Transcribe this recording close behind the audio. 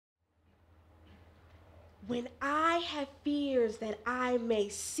When I have fears that I may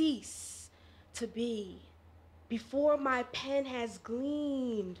cease to be, before my pen has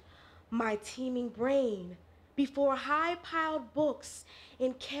gleaned my teeming brain, before high-piled books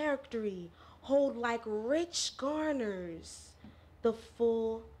in charactery hold like rich garners the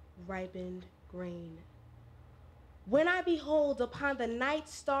full ripened grain. When I behold upon the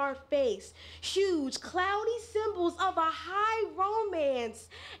night-starred face huge cloudy symbols of a high romance,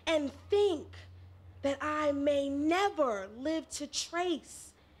 and think that I may never live to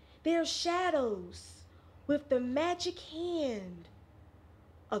trace their shadows with the magic hand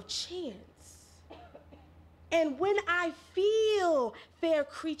of chance. And when I feel, fair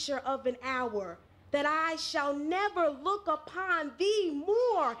creature of an hour, that I shall never look upon thee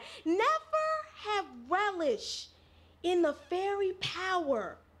more, never have relish in the fairy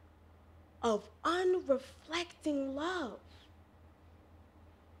power of unreflecting love,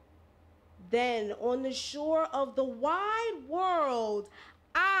 then on the shore of the wide world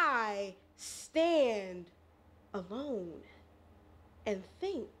I stand alone and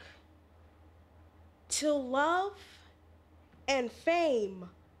think, till love and fame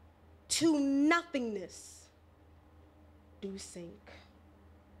to nothingness do sink.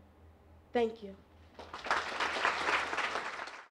 Thank you.